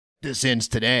this ends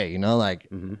today, you know, like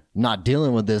not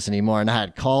dealing with this anymore. And I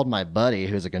had called my buddy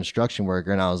who's a construction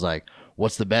worker, and I was like,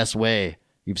 what's the best way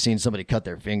you've seen somebody cut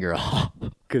their finger off?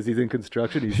 Because he's in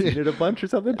construction. He's seen it a bunch or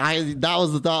something? That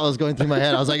was the thought that was going through my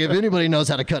head. I was like, if anybody knows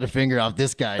how to cut a finger off,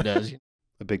 this guy does.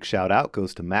 A big shout out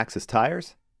goes to Maxxis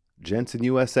Tires, Jensen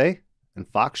USA, and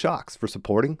Fox Shocks for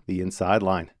supporting the Inside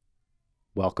Line.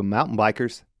 Welcome, mountain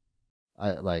bikers.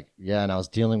 And I was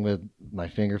dealing with my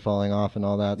finger falling off and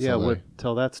all that. Yeah, so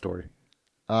tell that story.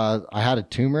 I had a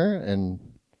tumor, and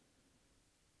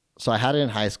so I had it in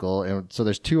high school, and so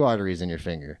there's 2 arteries in your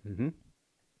finger.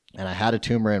 And I had a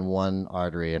tumor in one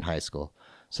artery in high school.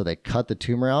 So they cut the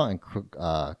tumor out and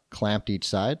clamped each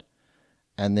side,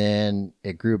 and then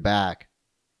it grew back.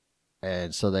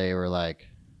 And so they were like,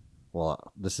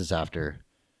 well, this is after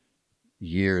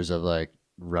years of like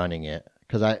running it.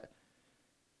 Because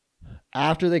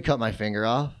after they cut my finger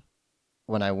off,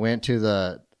 when I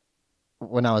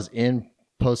was in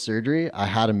post-surgery, I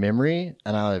had a memory,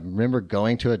 and I remember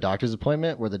going to a doctor's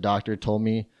appointment where the doctor told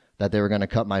me that they were going to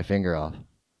cut my finger off.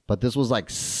 But this was like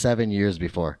 7 years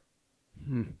before.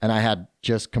 And I had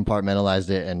just compartmentalized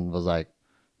it and was like,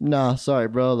 nah, sorry,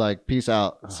 bro. Like, peace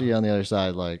out. See you on the other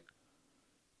side. Like,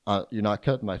 you're not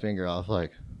cutting my finger off.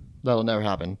 Like, that'll never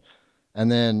happen.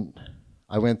 And then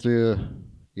I went through,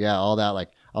 all that.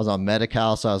 Like, I was on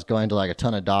Medi-Cal, so I was going to like a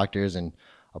ton of doctors, and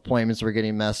appointments were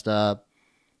getting messed up.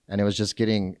 And it was just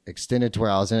getting extended to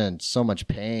where I was in so much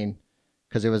pain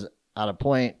because it was at a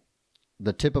point,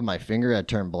 the tip of my finger had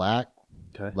turned black,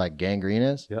 like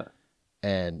gangrenous. Yeah.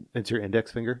 And it's your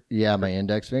index finger? Yeah, my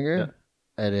index finger.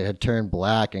 Yeah. And it had turned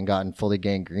black and gotten fully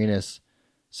gangrenous.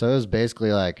 So it was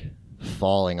basically like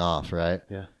falling off, right?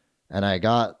 Yeah. And I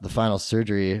got the final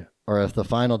surgery, or if the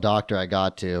final doctor I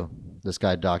got to, this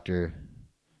guy, Dr.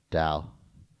 Dow.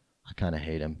 I kind of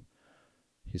hate him.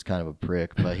 He's kind of a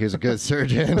prick, but he was a good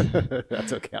surgeon.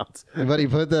 That's what counts. But he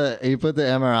put the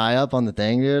MRI up on the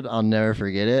thing, dude. I'll never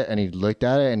forget it. And he looked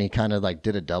at it, and he kind of like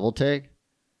did a double take.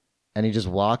 And he just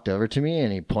walked over to me,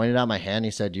 and he pointed out my hand.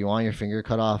 He said, do you want your finger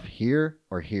cut off here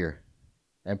or here?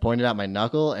 And pointed out my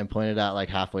knuckle and pointed out like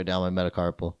halfway down my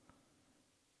metacarpal.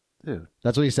 Dude.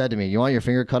 That's what he said to me. You want your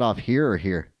finger cut off here or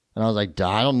here? And I was like,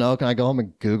 I don't know. Can I go home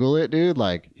and Google it, dude?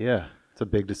 Like, yeah, it's a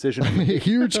big decision.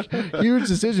 huge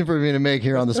decision for me to make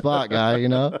here on the spot, guy, you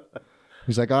know?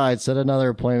 He's like, all right, set another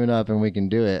appointment up and we can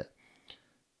do it.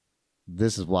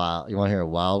 This is wild. You want to hear a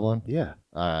wild one? Yeah.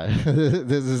 All right.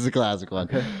 This is a classic one.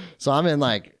 Okay. So I'm in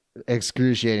like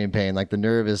excruciating pain, like the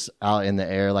nerve is out in the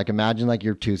air. Like imagine like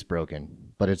your tooth's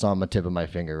broken, but it's on the tip of my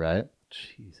finger, right?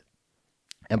 Jeez.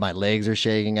 And my legs are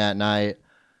shaking at night.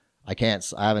 I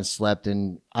haven't slept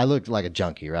I looked like a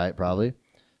junkie, right? Probably.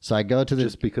 So I go to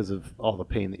just because of all the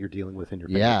pain that you're dealing with in your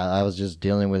finger. Yeah, I was just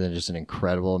dealing with just an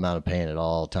incredible amount of pain at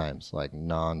all times, like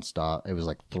nonstop. It was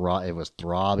like it was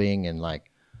throbbing and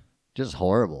like just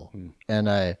horrible. And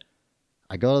I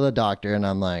go to the doctor and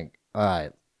I'm like, all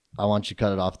right, I want you to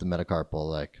cut it off the metacarpal.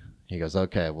 Like he goes,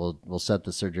 okay, we'll set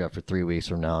the surgery up for 3 weeks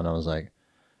from now. And I was like,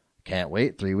 can't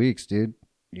wait 3 weeks, dude.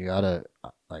 You gotta,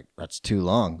 like, that's too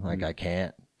long. Like I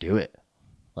can't do it.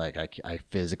 Like I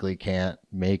physically can't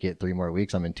make it 3 more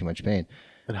weeks. I'm in too much pain.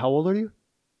 And how old are you?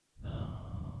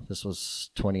 This was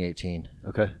 2018.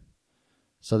 Okay.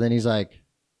 So then he's like,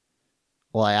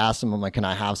 well, I asked him, I'm like, can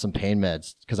I have some pain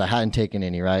meds? Because I hadn't taken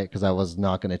any, right? Because I was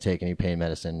not going to take any pain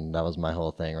medicine. That was my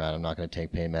whole thing, right? I'm not going to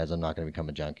take pain meds. I'm not going to become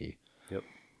a junkie. Yep.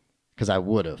 Because I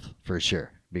would have, for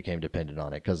sure, became dependent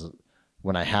on it. Because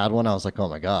when I had one, I was like, oh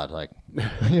my God, like,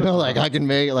 you know, like I can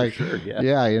make it, like, sure,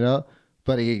 yeah, you know?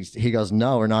 But he goes,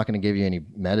 no, we're not going to give you any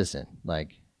medicine.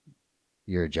 Like,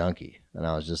 you're a junkie. And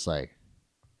I was just like,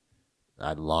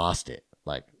 I lost it.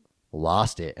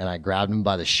 And I grabbed him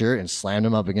by the shirt and slammed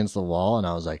him up against the wall. And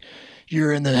I was like,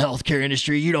 you're in the healthcare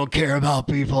industry. You don't care about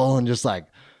people. And just like,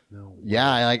 no,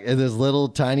 yeah, like this little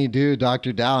tiny dude,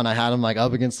 Dr. Dow, and I had him like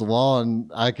up against the wall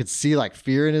and I could see like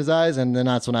fear in his eyes. And then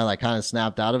that's when I like kind of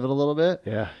snapped out of it a little bit.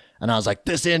 Yeah. And I was like,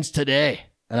 this ends today.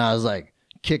 And I was like,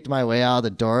 kicked my way out of the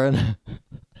door. And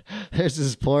there's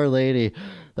this poor lady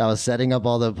that was setting up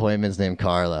all the appointments named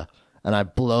Carla. And I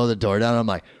blow the door down. I'm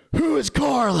like, who is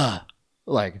Carla?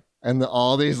 Like, and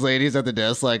all these ladies at the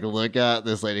desk like look at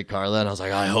this lady Carla, and I was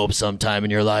like, I hope sometime in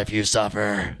your life you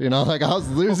suffer. You know, like I was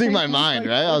losing my mind,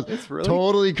 right? I was really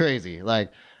totally crazy.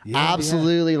 Like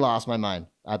absolutely lost my mind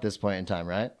at this point in time,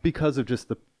 right? Because of just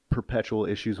the perpetual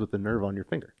issues with the nerve on your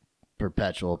finger.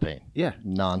 Perpetual pain. Yeah.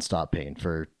 Nonstop pain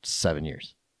for 7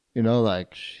 years. You know,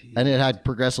 like, and it had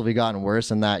progressively gotten worse.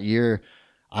 And that year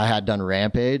I had done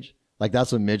Rampage. Like,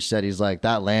 that's what Mitch said. He's like,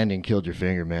 that landing killed your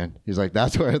finger, man. He's like,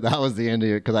 that was the end of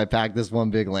it. Because I packed this one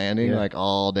big landing like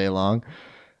all day long.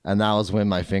 And that was when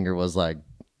my finger was like,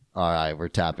 all right, we're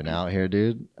tapping out here,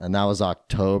 dude. And that was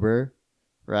October,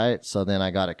 right? So then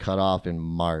I got it cut off in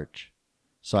March.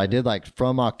 So I did like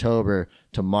from October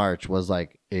to March was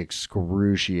like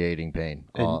excruciating pain.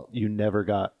 And you never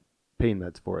got pain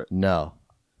meds for it? No.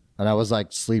 And I was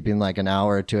like sleeping like an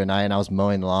hour or two a night, and I was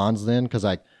mowing lawns then because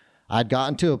I'd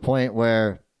gotten to a point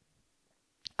where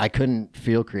I couldn't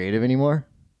feel creative anymore.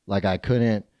 Like I'd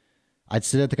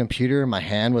sit at the computer and my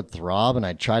hand would throb and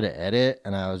I'd try to edit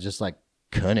and I was just like,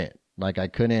 couldn't. Like I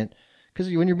couldn't,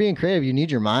 because when you're being creative, you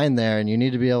need your mind there and you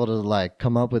need to be able to like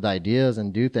come up with ideas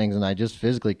and do things. And I just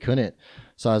physically couldn't.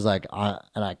 So I was like,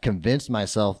 I convinced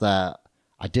myself that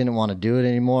I didn't want to do it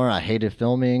anymore. I hated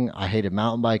filming. I hated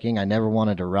mountain biking. I never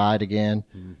wanted to ride again.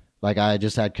 Like I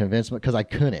just had convinced, because I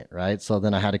couldn't, right? So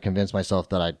then I had to convince myself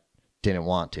that I didn't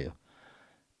want to.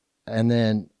 And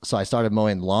then, so I started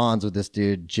mowing lawns with this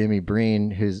dude, Jimmy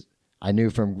Breen, who's I knew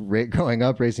from growing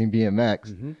up racing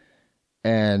BMX.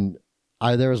 And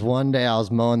there was one day I was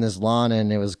mowing this lawn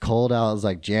and it was cold out. It was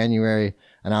like January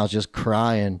and I was just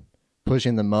crying,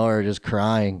 pushing the mower, just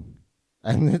crying.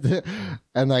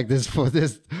 And like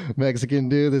this Mexican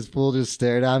dude, this fool just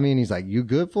stared at me and he's like, "You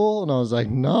good, fool?" And I was like,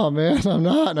 "No, man, I'm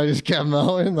not." And I just kept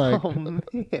mowing. Like, oh man,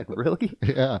 really?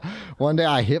 Yeah. One day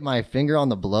I hit my finger on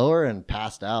the blower and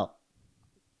passed out.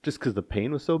 Just because the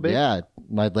pain was so big? Yeah,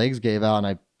 my legs gave out and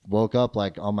I woke up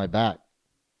like on my back.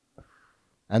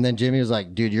 And then Jimmy was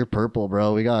like, "Dude, you're purple,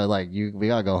 bro. We gotta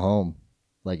go home.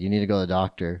 Like, you need to go to the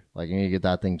doctor. Like, you need to get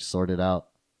that thing sorted out."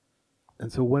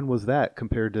 And so when was that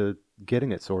compared to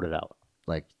getting it sorted out?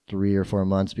 Like 3 or 4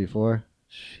 months before.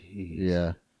 Jeez.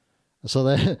 Yeah. So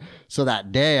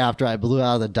that day after I blew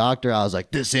out of the doctor, I was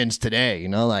like, "This ends today,"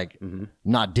 like I'm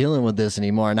not dealing with this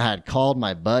anymore. And I had called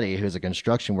my buddy who's a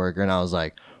construction worker and I was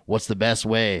like, "What's the best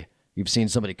way you've seen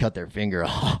somebody cut their finger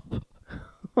off?"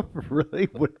 Really?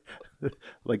 What,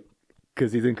 like,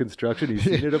 because he's in construction, he's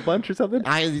seen it a bunch or something?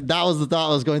 That was the thought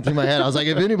that was going through my head. I was like,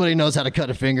 if anybody knows how to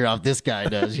cut a finger off, this guy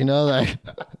does, like.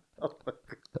 Oh my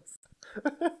goodness.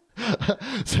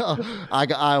 So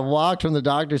I walked from the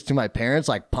doctors to my parents,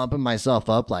 like pumping myself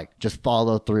up, like just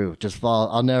follow through,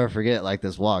 I'll never forget like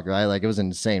this walk, right? Like it was an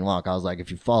insane walk. I was like,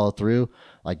 if you follow through,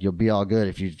 like you'll be all good.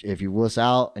 If you wuss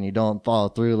out and you don't follow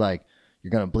through, like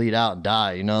you're going to bleed out and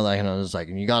die, like, and I was like,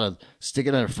 and you got to stick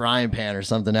it in a frying pan or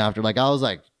something after. Like I was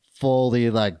like fully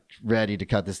like ready to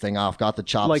cut this thing off. Got the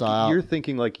chop saw out. Like you're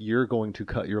thinking like you're going to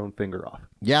cut your own finger off.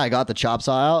 Yeah, I got the chop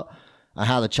saw out. I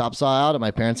had the chop saw out at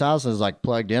my parents' house. It was like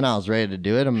plugged in. I was ready to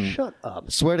do it. Shut up.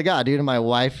 Swear to God, dude. And my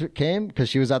wife came because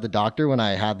she was at the doctor when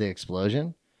I had the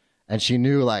explosion. And she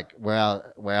knew like where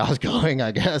I was going,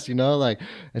 I guess, like,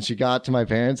 and she got to my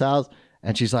parents' house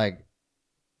and she's like,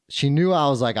 she knew I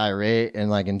was like irate and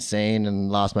like insane and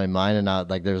lost my mind. And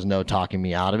like, there was no talking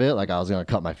me out of it. Like I was going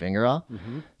to cut my finger off.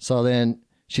 So then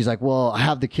she's like, "Well, I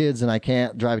have the kids and I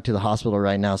can't drive you to the hospital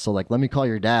right now. So like, let me call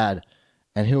your dad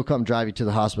and he'll come drive you to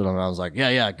the hospital." And I was like,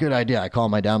 yeah, good idea. I call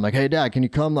my dad. I'm like, "Hey Dad, can you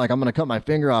come? Like, I'm going to cut my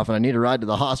finger off and I need a ride to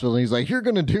the hospital." And he's like, "You're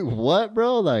going to do what,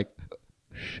 bro?" Like,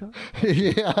 shut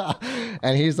yeah.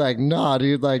 And he's like, "Nah,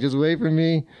 dude, like just wait for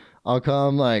me. I'll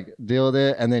come like deal with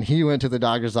it." And then he went to the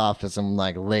doctor's office and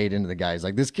like laid into the guy. He's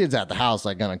like, "This kid's at the house,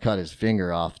 like going to cut his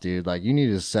finger off, dude. Like you need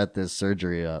to set this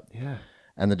surgery up." Yeah.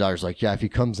 And the doctor's like, "Yeah, if he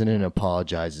comes in and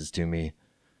apologizes to me,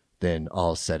 then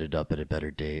I'll set it up at a better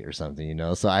date or something,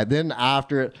 So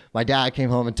after it, my dad came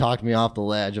home and talked me off the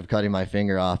ledge of cutting my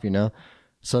finger off,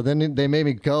 So then they made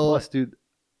me go. Plus, dude,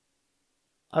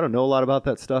 I don't know a lot about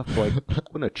that stuff, but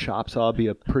wouldn't a chop saw be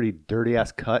a pretty dirty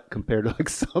ass cut compared to like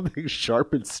something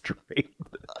sharp and straight?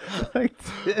 Like,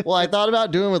 well, I thought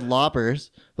about doing with loppers,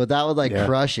 but that would like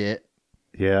crush it.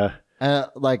 Yeah.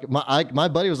 Like my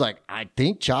buddy was like, "I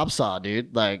think chop saw,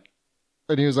 dude." Like,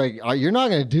 and he was like, "You're not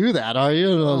gonna do that, are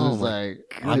you?" And I was just like,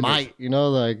 goodness. "I might,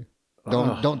 like,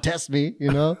 don't test me,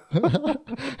 And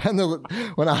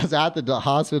when I was at the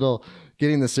hospital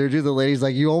getting the surgery, the lady's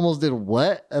like, "You almost did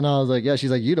what?" And I was like, "Yeah." She's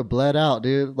like, "You'd have bled out,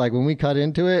 dude. Like when we cut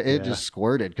into it, it just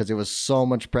squirted because it was so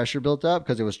much pressure built up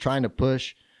because it was trying to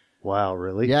push." Wow,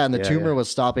 really? Yeah, and the tumor was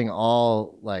stopping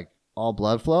all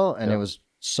blood flow, and it was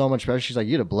so much pressure. She's like,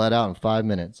 "You'd have bled out in 5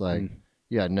 minutes. Like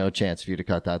you had no chance for you to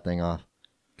cut that thing off."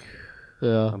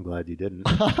 Yeah, I'm glad you didn't.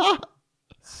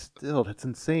 Still, that's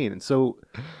insane. And so,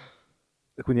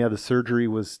 like when you had the surgery,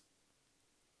 was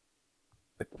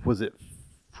it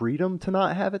freedom to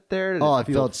not have it there? Did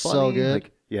it felt funny? So good.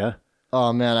 Like, yeah.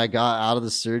 Oh man, I got out of the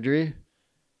surgery,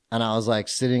 and I was like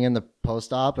sitting in the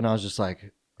post-op, and I was just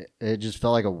like, it just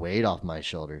felt like a weight off my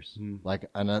shoulders. Like,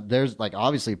 and there's like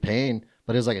obviously pain,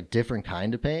 but it was like a different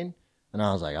kind of pain. And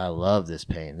I was like, I love this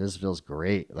pain. This feels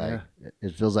great. Like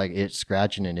it feels like it's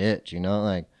scratching an itch, you know,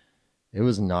 like it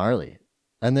was gnarly.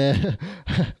 And then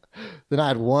then I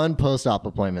had one post-op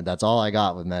appointment. That's all I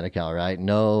got with Medi-Cal, right?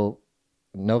 No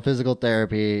physical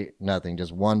therapy, nothing,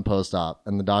 just one post-op.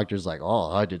 And the doctor's like,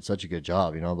 oh, I did such a good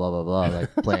job, you know, blah, blah, blah,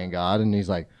 like playing God. And he's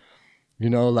like, you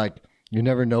know, like you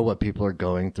never know what people are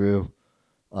going through.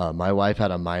 My wife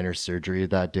had a minor surgery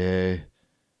that day.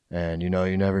 And, you know,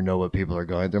 you never know what people are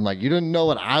going through. I'm like, you didn't know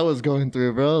what I was going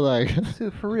through, bro. Like,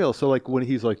 for real. So, like, when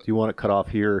he's like, do you want it cut off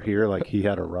here or here? Like, he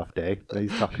had a rough day. And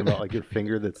he's talking about, like, your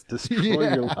finger that's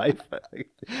destroying your life.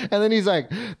 And then he's like,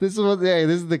 this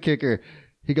is the kicker.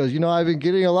 He goes, you know, I've been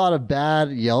getting a lot of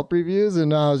bad Yelp reviews,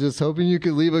 and I was just hoping you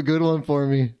could leave a good one for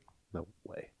me. No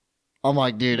way. I'm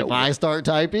like, dude, if I start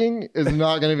typing, it's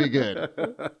not going to be good.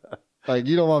 Like,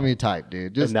 you don't want me to type,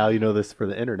 dude. And now you know this for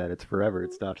the internet. It's forever.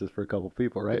 It's not just for a couple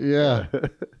people, right? Yeah.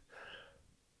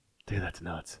 Dude, that's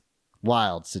nuts.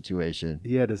 Wild situation.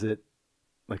 Yeah, does it,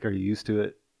 like, are you used to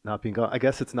it not being gone? I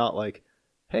guess it's not like,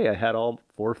 hey, I had all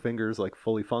 4 fingers, like,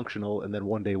 fully functional, and then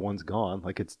one day one's gone.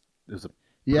 Like, there's a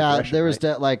there was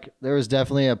there was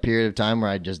definitely a period of time where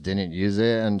I just didn't use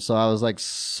it, and so I was, like,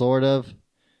 sort of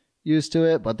used to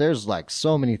it, but there's like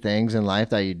so many things in life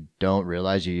that you don't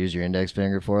realize you use your index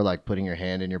finger for, like putting your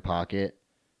hand in your pocket.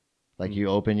 Like you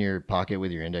open your pocket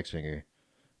with your index finger.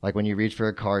 Like when you reach for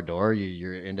a car door,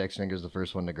 your index finger is the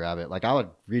first one to grab it. Like I would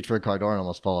reach for a car door and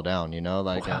almost fall down, you know,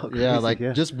 like wow,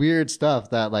 crazy, just weird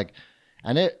stuff that like,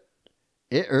 and it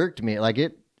irked me. Like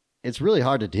it's really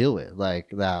hard to deal with, like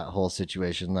that whole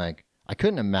situation. Like I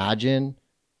couldn't imagine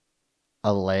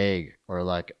a leg or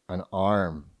like an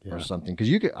arm or something,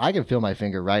 because I can feel my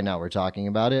finger right now. We're talking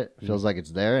about it. It feels like it's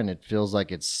there, and it feels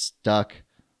like it's stuck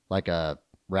like a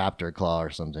raptor claw or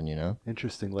something, you know.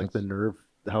 Interesting. Like the nerve,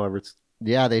 however it's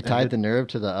they tied the nerve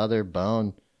to the other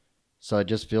bone, so it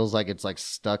just feels like it's like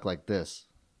stuck like this,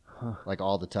 like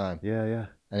all the time. Yeah.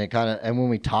 And it kind of, and when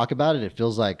we talk about it, it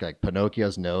feels like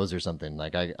Pinocchio's nose or something.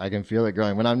 Like I can feel it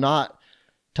growing when I'm not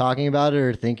talking about it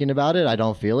or thinking about it. I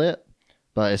don't feel it.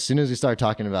 But as soon as we start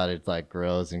talking about it, it like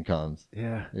grows and comes.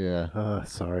 Yeah.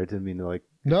 Sorry, I didn't mean to like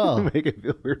make it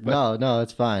feel weird. No,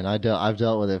 it's fine. I've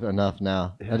dealt with it enough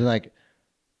now. Yeah. And like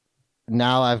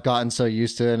now I've gotten so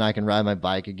used to it, and I can ride my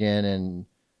bike again, and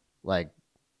like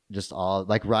just all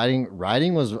like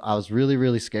riding was, I was really,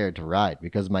 really scared to ride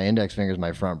because my index finger is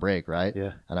my front brake, right?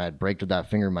 Yeah. And I had braked with that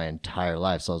finger my entire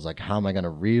life. So I was like, how am I going to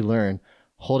relearn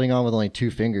holding on with only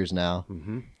 2 fingers now?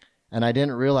 Mm-hmm. And I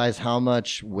didn't realize how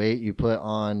much weight you put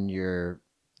on your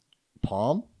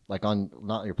palm, like on,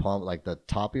 not your palm, like the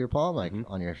top of your palm, like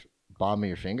on your bottom of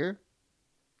your finger.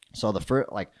 So the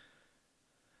first, like,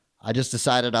 I just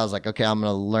decided, I was like, okay, I'm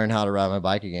going to learn how to ride my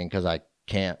bike again, because I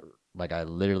can't, like, I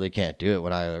literally can't do it.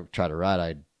 When I try to ride,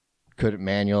 I couldn't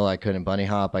manual, I couldn't bunny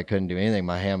hop, I couldn't do anything.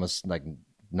 My hand was like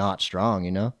not strong,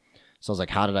 you know? So I was like,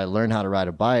 how did I learn how to ride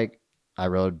a bike? I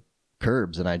rode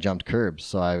curbs and I jumped curbs.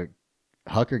 So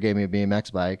Hucker gave me a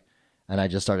BMX bike, and I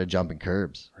just started jumping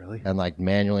curbs. Really? And like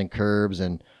manualing curbs,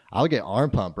 and I would get arm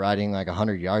pump riding like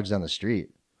 100 yards down the street.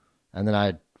 And then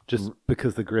I just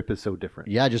because the grip is so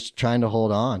different. Yeah, just trying to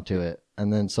hold on to it.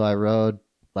 And then so I rode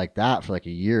like that for like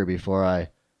a year before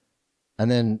and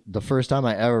then the first time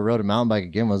I ever rode a mountain bike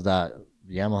again was that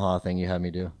Yamaha thing you had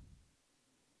me do.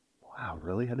 Wow,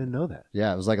 really? I didn't know that.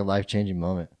 Yeah, it was like a life-changing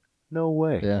moment. No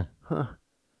way. Yeah. Huh.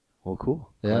 Well,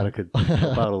 cool. Yeah. Glad I could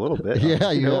help out a little bit.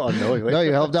 Yeah, unknowingly. No,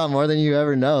 you helped out more than you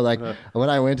ever know. Like when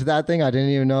I went to that thing, I didn't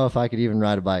even know if I could even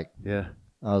ride a bike. Yeah.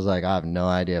 I was like, I have no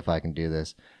idea if I can do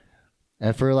this.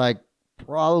 And for like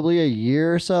probably a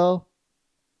year or so,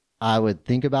 I would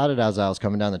think about it as I was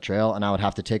coming down the trail, and I would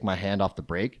have to take my hand off the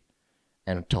brake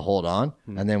and to hold on.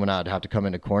 And then when I would have to come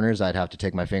into corners, I'd have to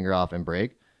take my finger off and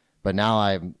brake. But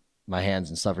now my hands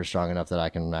and stuff are strong enough that I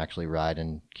can actually ride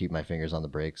and keep my fingers on the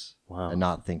brakes. Wow. And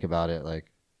not think about it. Like,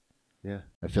 yeah,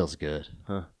 it feels good.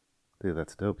 Huh. Dude,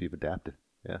 that's dope. You've adapted.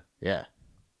 Yeah. Yeah.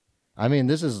 I mean,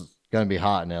 this is going to be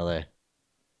hot in LA.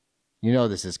 You know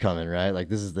this is coming, right? Like,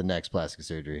 this is the next plastic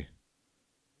surgery.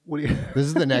 What do you... This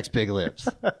is the next big lips.